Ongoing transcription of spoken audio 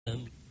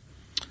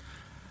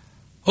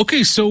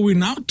Okay, so we're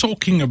now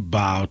talking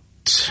about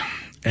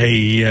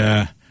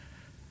a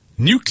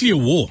nuclear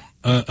war,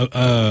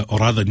 or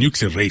rather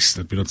nuclear race.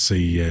 Let me not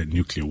say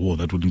nuclear war,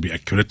 that wouldn't be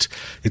accurate.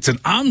 It's an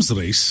arms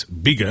race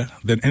bigger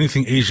than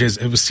anything Asia has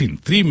ever seen.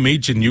 Three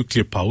major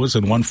nuclear powers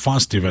and one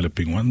fast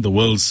developing one, the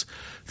world's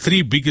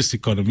three biggest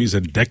economies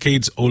and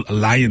decades-old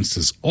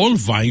alliances, all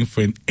vying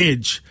for an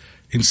edge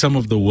in some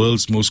of the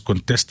world's most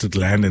contested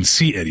land and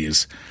sea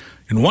areas.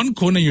 In one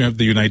corner you have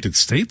the United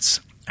States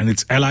and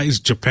its allies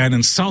Japan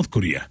and South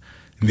Korea.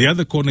 In the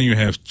other corner you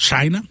have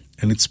China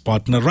and its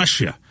partner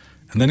Russia.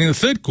 And then in the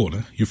third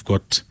corner you've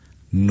got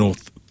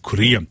North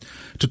Korea.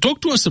 To talk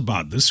to us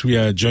about this, we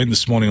are joined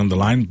this morning on the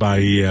line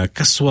by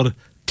Kaswar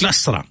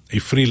Klasra, a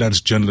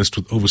freelance journalist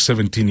with over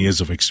 17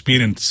 years of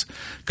experience.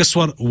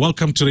 Kaswar,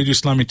 welcome to Radio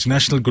Islam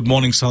International. Good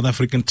morning, South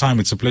African time.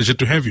 It's a pleasure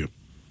to have you.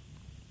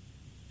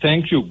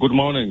 Thank you. Good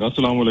morning.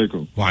 Assalamu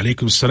alaikum. Wa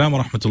alaikum assalam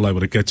wa rahmatullahi wa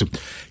barakatuh.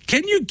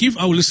 Can you give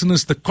our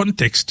listeners the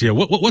context here?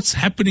 What's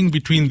happening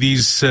between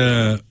these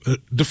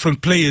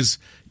different players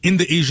in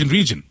the Asian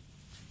region?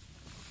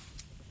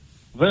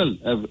 Well,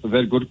 a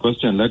very good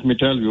question. Let me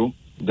tell you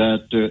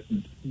that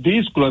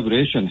these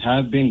collaborations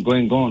have been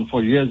going on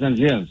for years and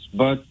years.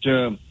 But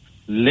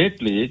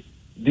lately,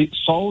 the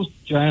South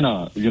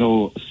China,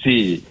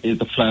 Sea is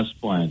the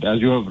flashpoint. As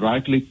you have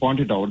rightly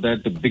pointed out,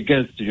 that the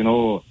biggest,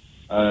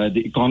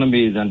 the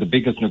economies and the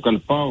biggest nuclear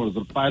powers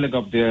are piling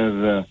up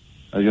their,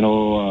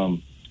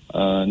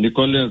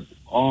 nuclear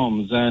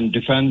arms and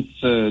defense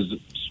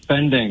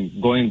spending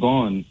going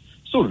on.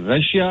 So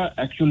Russia,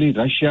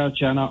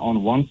 China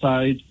on one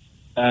side,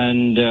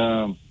 and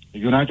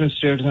United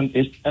States and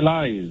its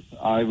allies.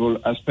 I will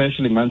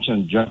especially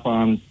mention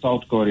Japan,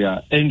 South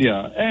Korea,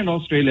 India, and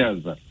Australia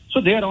as well.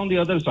 So they are on the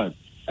other side.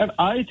 And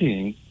I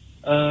think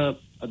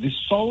the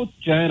South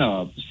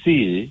China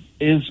Sea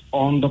is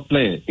on the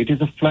play. It is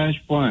a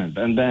flashpoint,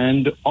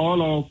 and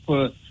all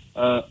of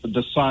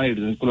the sides,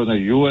 including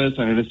the U.S.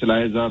 and its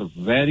allies, are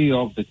wary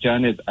of the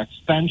Chinese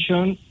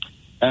expansion,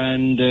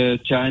 and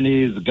China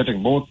is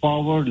getting more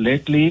power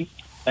lately,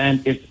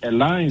 and its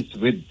alliance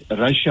with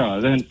Russia.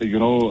 Then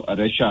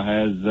Russia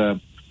has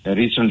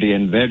recently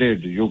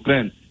invaded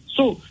Ukraine.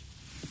 So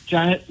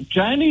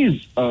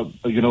Chinese,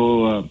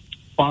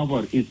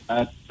 power is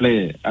at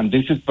play, and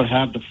this is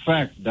perhaps the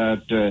fact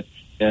that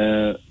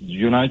the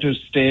United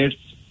States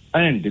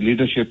and the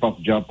leadership of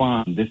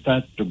Japan, they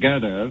sat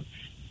together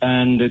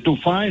and to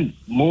find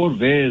more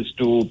ways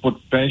to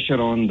put pressure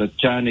on the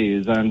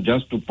Chinese and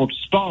just to put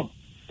stop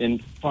in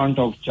front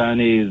of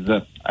Chinese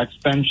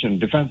expansion,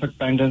 defense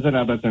expansion and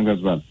other things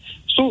as well.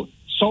 So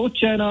South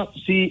China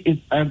Sea is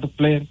at the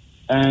play.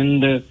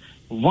 And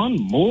one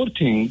more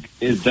thing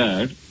is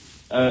that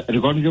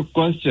regarding your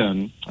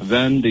question,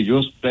 when the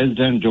U.S.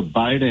 President Joe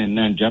Biden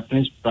and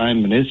Japanese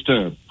Prime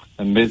Minister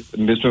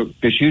Mr.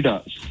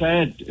 Kishida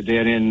said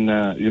there in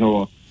a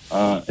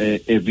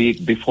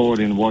week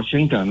before in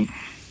Washington,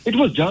 it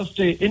was just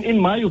in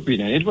my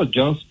opinion, it was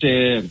just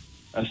a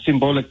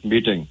symbolic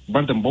meeting.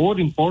 But the more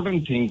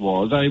important thing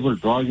was, I will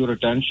draw your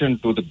attention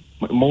to the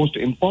most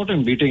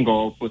important meeting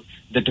of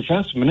the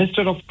defense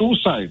minister of two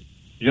sides.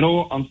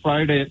 On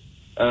Friday,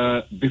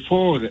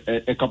 before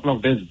a couple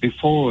of days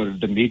before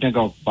the meeting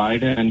of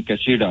Biden and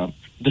Kishida,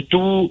 the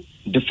two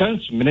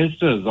defense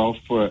ministers of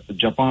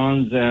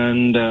Japan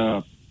and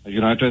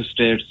United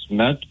States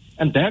met,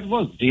 and that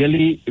was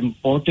really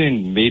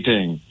important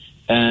meeting.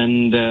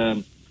 And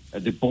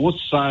the both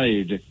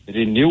sides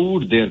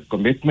renewed their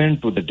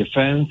commitment to the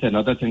defense and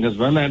other things as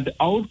well. And the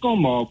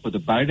outcome of the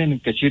Biden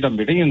and Kishida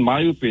meeting, in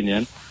my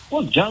opinion,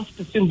 was just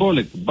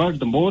symbolic. But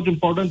the most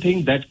important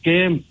thing that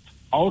came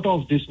out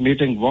of this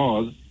meeting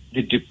was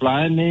the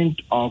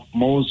deployment of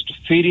most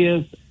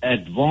furious,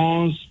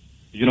 advanced,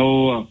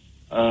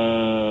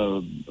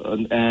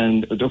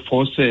 and the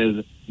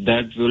forces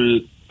that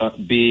will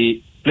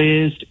be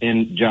placed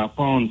in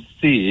Japan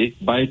Sea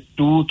by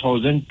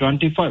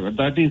 2025.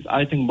 That is,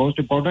 I think, most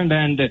important.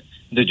 And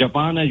the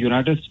Japan and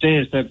United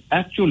States have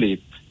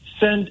actually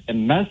sent a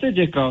message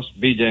across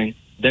Beijing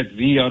that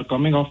we are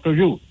coming after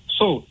you.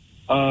 So,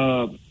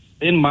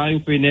 in my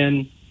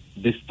opinion,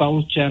 the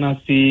South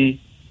China Sea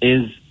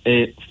is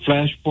a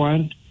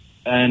flashpoint,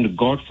 and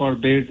God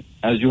forbid,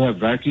 as you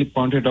have rightly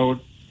pointed out,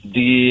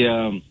 the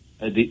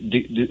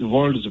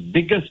world's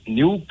biggest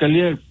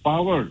nuclear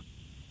power,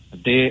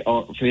 they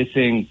are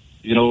facing,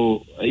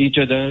 each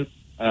other.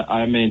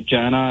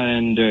 China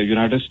and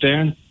United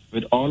States,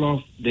 with all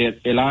of their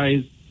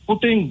allies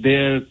putting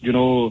their,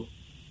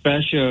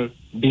 pressure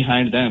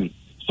behind them.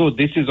 So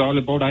this is all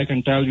about, I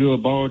can tell you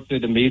about the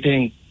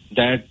meeting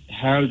that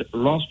held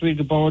last week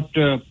about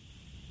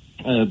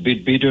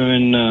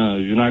between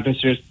United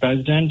States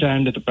President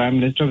and the Prime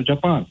Minister of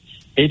Japan.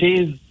 It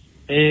is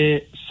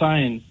a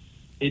sign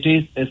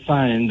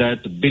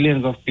that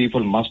billions of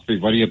people must be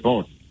worried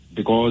about,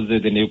 because the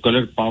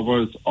nuclear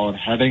powers are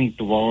heading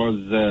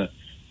towards a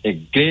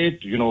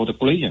great, the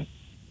collision.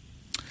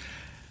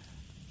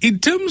 In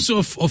terms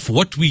of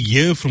what we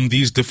hear from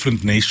these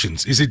different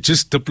nations, is it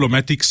just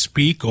diplomatic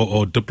speak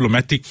or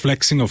diplomatic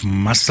flexing of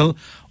muscle,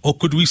 or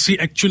could we see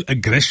actual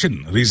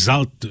aggression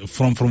result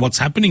from what's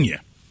happening here?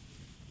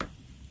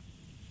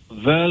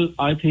 Well,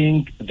 I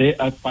think they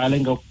are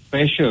piling up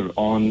pressure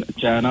on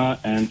China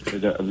and,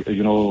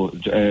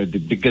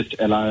 the biggest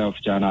ally of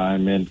China, I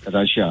mean,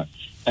 Russia.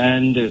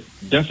 And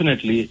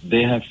definitely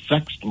they have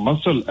flexed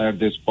muscle at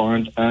this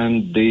point,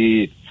 and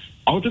the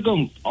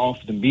outcome of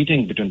the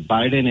meeting between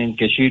Biden and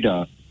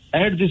Kishida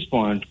at this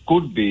point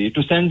could be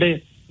to send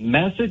a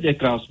message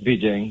across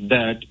Beijing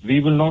that we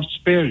will not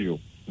spare you.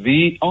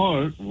 We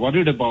are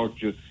worried about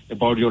you,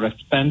 about your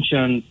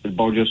expansion,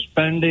 about your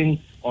spending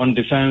on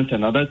defense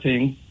and other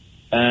things,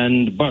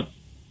 but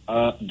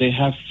they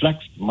have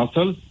flexed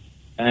muscle,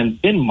 and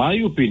in my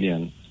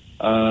opinion,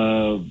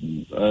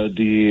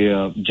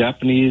 the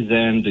Japanese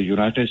and the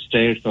United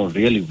States are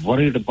really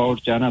worried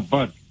about China,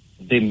 but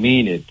they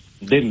mean it.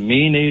 They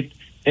mean it.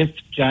 If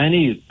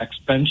Chinese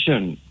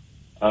expansion,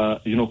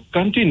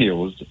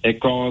 continues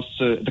across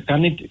the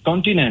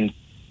continent,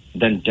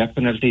 then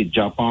definitely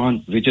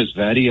Japan, which is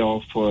really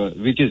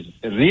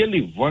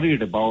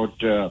worried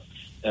about,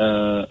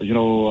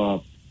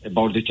 about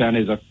the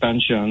Chinese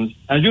expansions.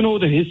 And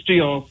the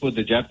history of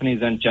the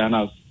Japanese and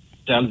China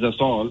tells us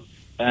all.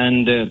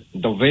 And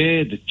the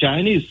way the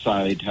Chinese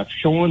side have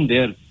shown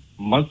their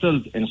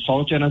muscles in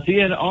South China Sea,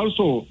 and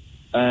also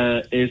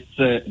its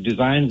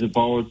designs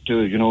about,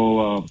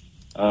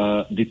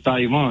 the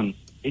Taiwan,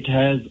 it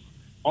has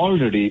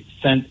already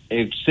sent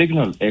a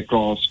signal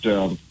across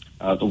the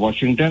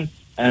Washington.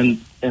 And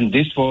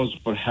this was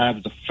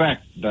perhaps the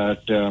fact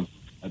that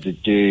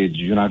the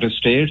United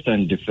States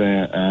and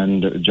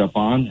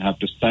Japan have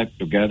to stick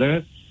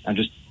together and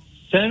just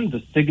send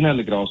the signal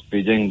across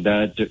Beijing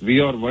that we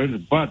are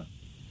worried, but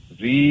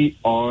we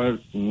are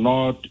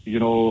not,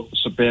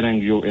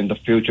 sparing you in the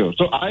future.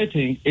 So I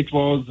think it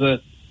was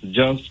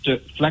just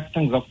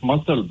flexing of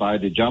muscle by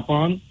the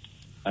Japan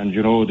and,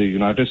 the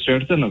United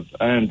States and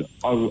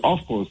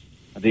of course,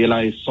 the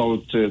allies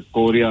South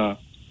Korea,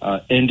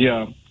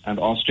 India, and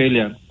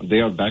Australia.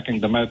 They are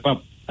backing them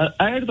up.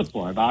 At the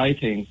point, I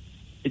think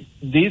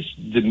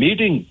the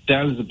meeting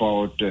tells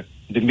about,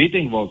 the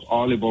meeting was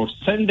all about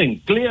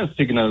sending clear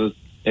signals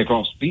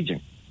across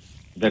Beijing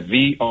that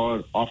we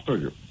are after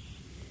you.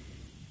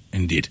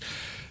 Indeed.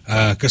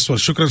 Kaswar,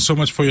 shukran so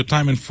much for your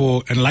time and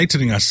for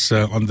enlightening us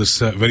on this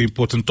very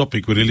important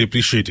topic. We really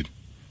appreciate it.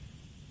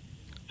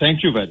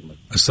 Thank you very much.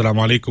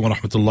 Assalamu alaikum wa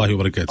rahmatullahi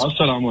wa barakatuh.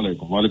 Assalamu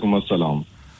alaikum. Wa alaikum assalam.